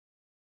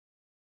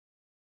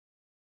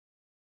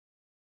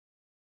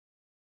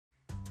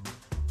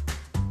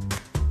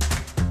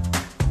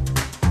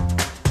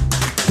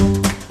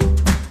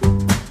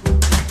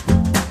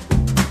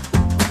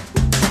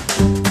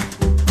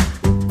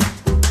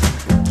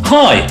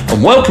Hi,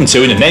 and welcome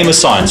to In the Name of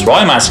Science, where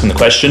I'm asking the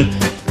question,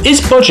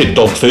 is budget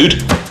dog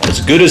food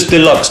as good as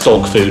deluxe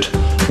dog food?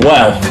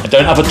 Well, I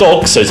don't have a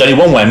dog, so there's only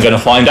one way I'm going to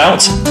find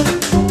out.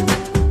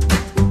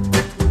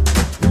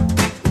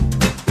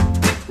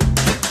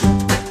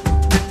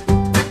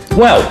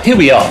 Well, here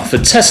we are for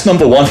test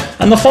number 1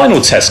 and the final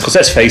test, because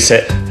let's face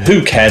it,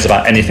 who cares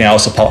about anything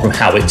else apart from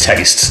how it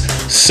tastes?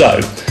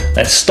 So,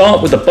 let's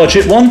start with the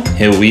budget one.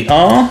 Here we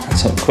are.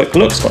 Let's have a quick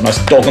look. It's got a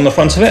nice dog on the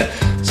front of it.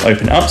 Let's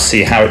open it up,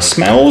 see how it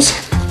smells.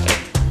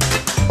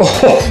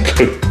 Oh,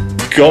 good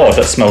God,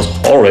 that smells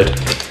horrid.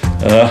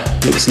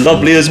 Looks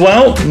lovely as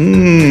well.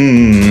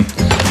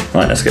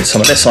 Right, let's get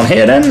some of this on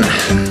here then.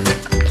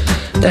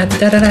 There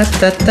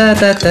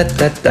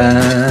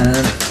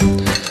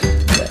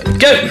we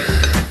go.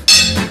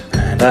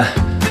 And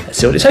let's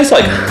see what it tastes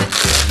like.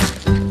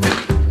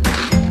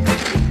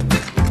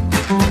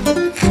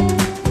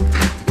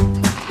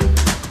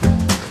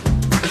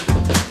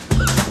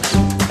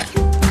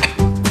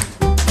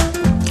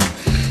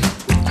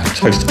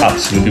 Tastes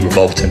absolutely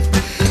revolting.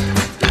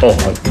 Oh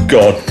my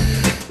God.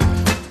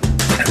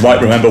 You might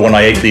remember when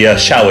I ate the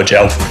shower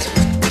gel.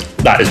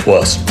 That is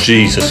worse.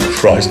 Jesus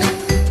Christ.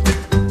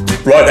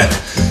 Right then,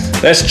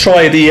 let's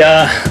try the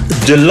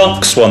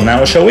deluxe one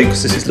now, shall we?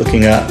 Because this is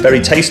looking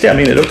very tasty. I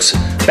mean, it looks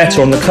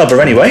better on the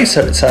cover anyway,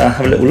 so let's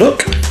have a little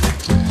look.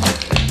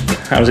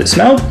 How does it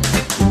smell?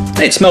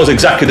 It smells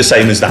exactly the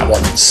same as that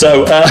one.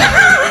 So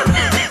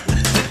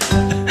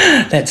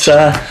let's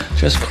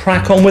just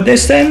crack on with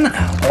this then.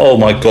 Oh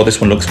my God, this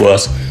one looks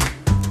worse.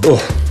 Oh,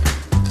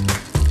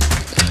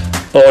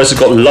 this has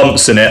got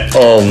lumps in it.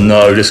 Oh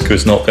no, this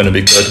is not going to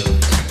be good.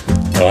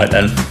 All right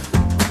then.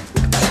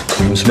 Oh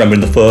God, I was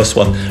remembering the first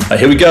one. Right,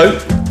 here we go.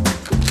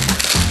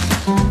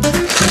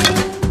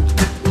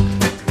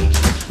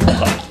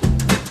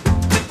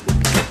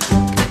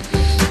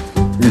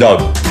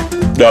 No,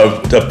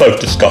 they're both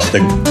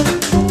disgusting.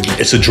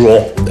 It's a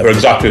draw. They're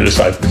exactly the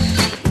same.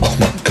 Oh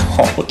my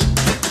God.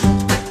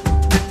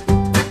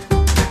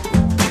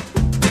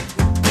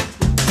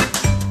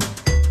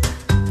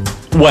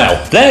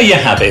 Well, there you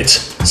have it.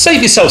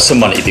 Save yourself some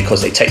money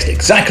because they taste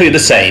exactly the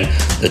same.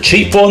 The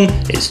cheap one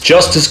is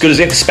just as good as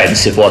the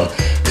expensive one.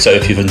 So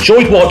if you've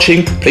enjoyed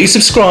watching, please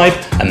subscribe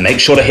and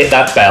make sure to hit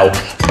that bell.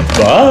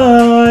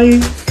 Bye!